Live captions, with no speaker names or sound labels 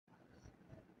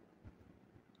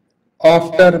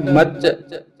After much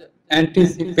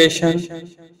anticipation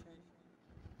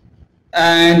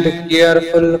and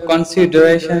careful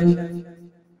consideration,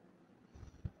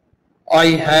 I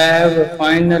have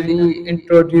finally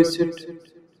introduced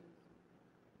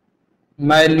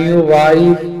my new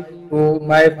wife to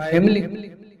my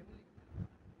family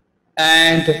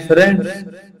and friends,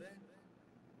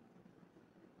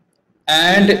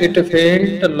 and it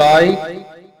felt like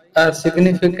a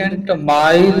significant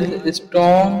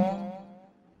milestone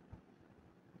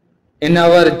in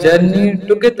our journey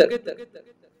together.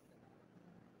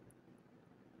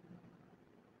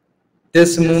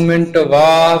 This moment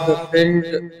was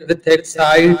filled with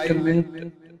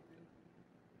excitement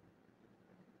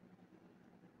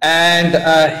and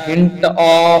a hint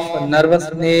of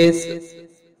nervousness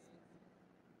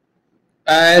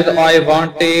as I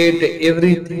wanted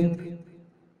everything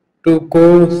to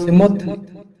go smoothly.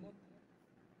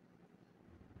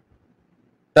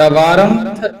 The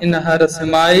warmth in her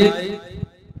smile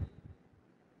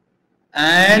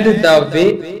and the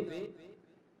way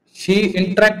she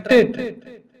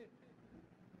interacted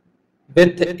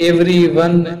with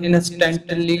everyone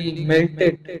instantly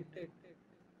melted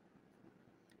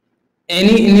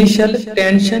any initial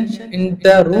tension in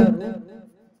the room.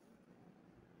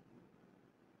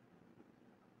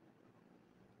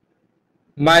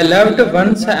 My loved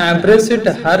ones embraced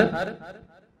her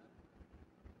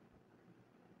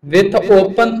with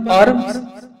open arms,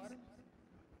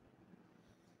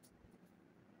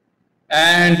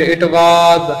 and it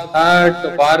was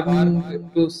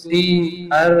heartwarming to see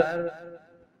her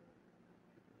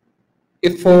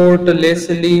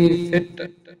effortlessly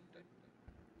fit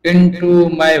into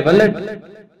my wallet.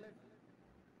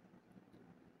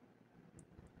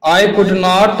 I could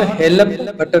not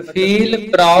help but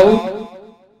feel proud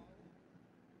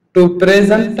to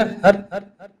present her,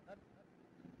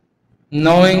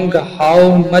 knowing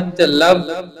how much love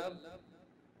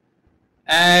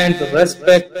and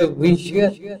respect we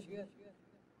share.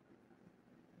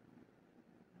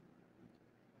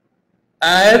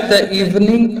 As the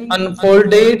evening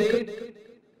unfolded,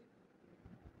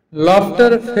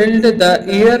 laughter filled the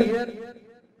air,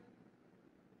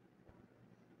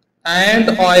 and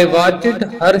I watched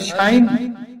her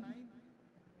shine,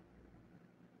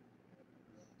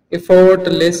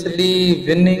 effortlessly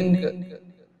winning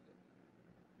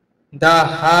the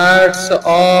hearts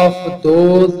of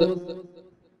those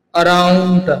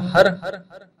around her.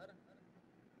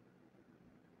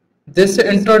 This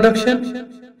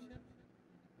introduction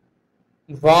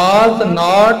was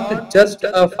not just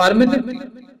a formality,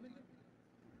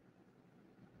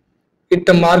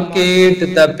 it marked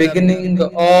the beginning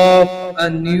of a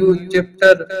new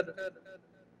chapter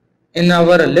in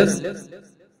our lives.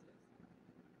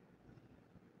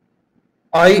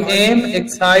 I am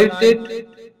excited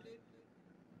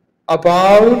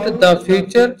about the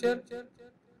future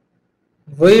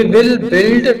we will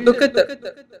build together,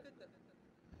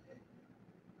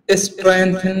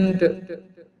 strengthened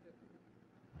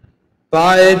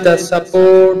by the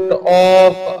support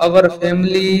of our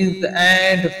families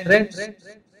and friends.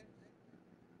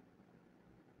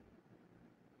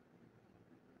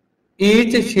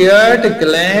 Each shared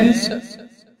glance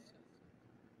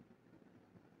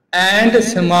and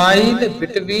smile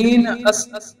between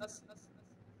us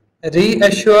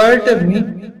reassured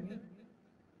me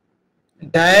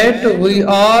that we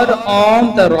are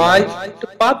on the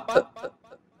right path,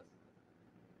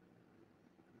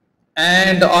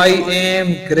 and I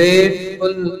am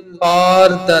grateful for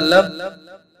the love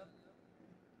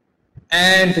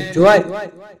and joy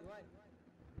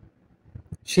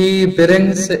she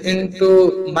brings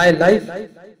into my life.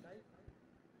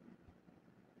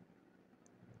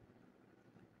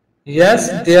 Yes,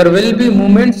 there will be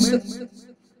moments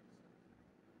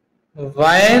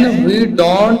when we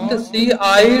don't see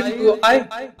eye to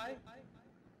eye,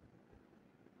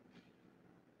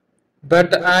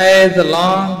 but as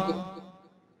long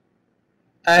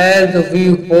as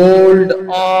we hold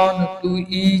on to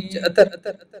each other,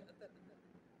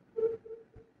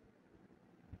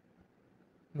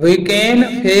 we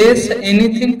can face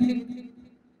anything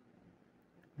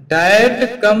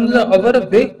that comes our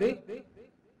way.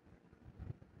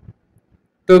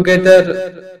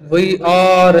 Together we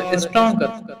are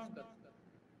stronger,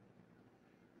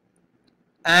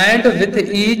 and with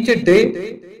each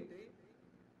day,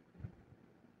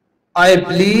 I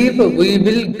believe we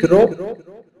will grow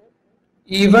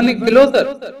even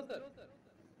closer,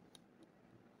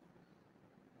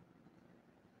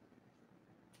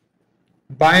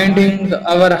 binding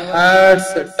our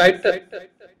hearts tighter.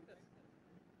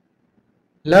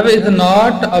 Love is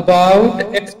not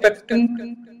about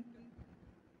expecting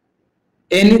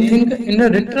anything in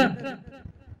return.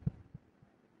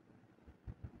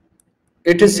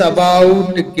 It is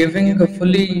about giving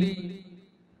fully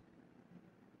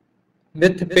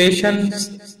with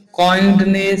patience,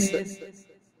 kindness,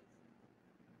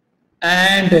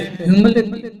 and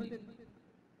humility.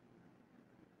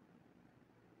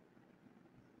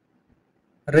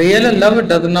 Real love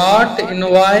does not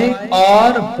envy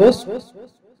or boast.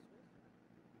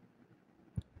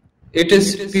 It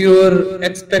is pure,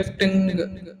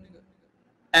 expecting,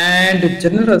 and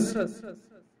generous.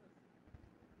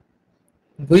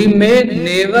 We may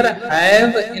never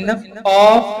have enough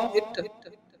of it,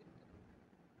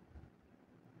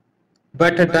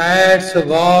 but that's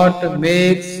what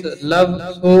makes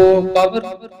love so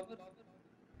powerful.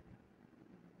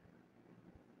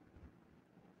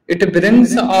 It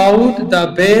brings out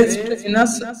the best in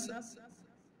us,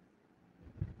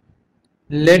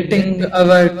 letting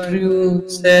our true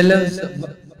selves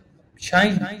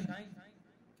shine.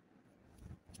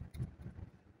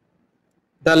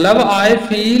 The love I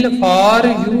feel for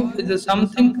you is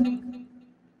something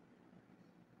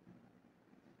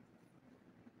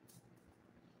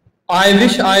I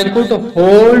wish I could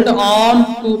hold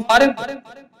on to forever.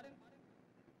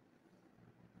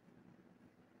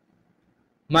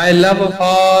 My love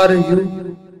for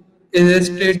you is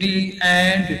steady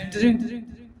and true.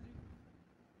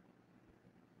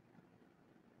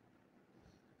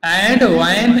 And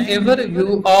whenever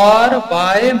you are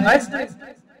by my side,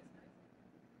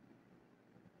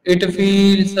 it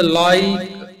feels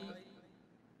like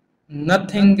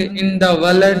nothing in the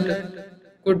world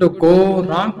could go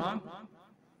wrong.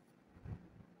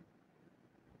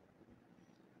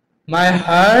 My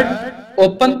heart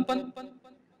open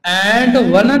and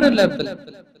vulnerable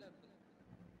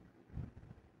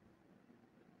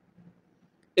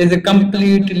is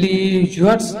completely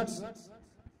yours,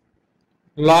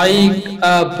 like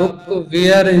a book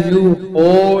where you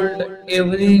hold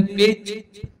every page.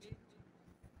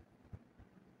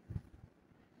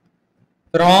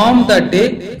 From the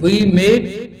day we met,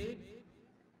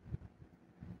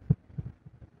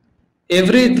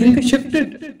 everything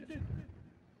shifted,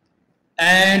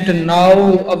 and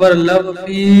now our love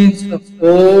feels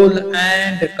whole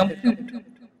and complete.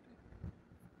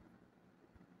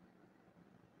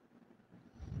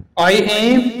 I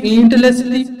am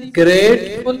endlessly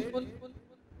grateful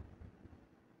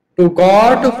to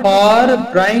God for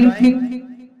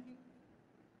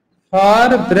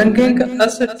bringing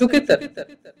us together,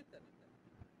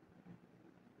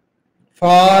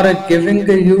 for giving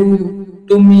you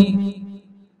to me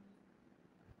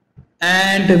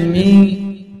and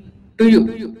me to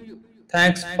you.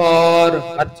 Thanks for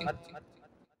watching.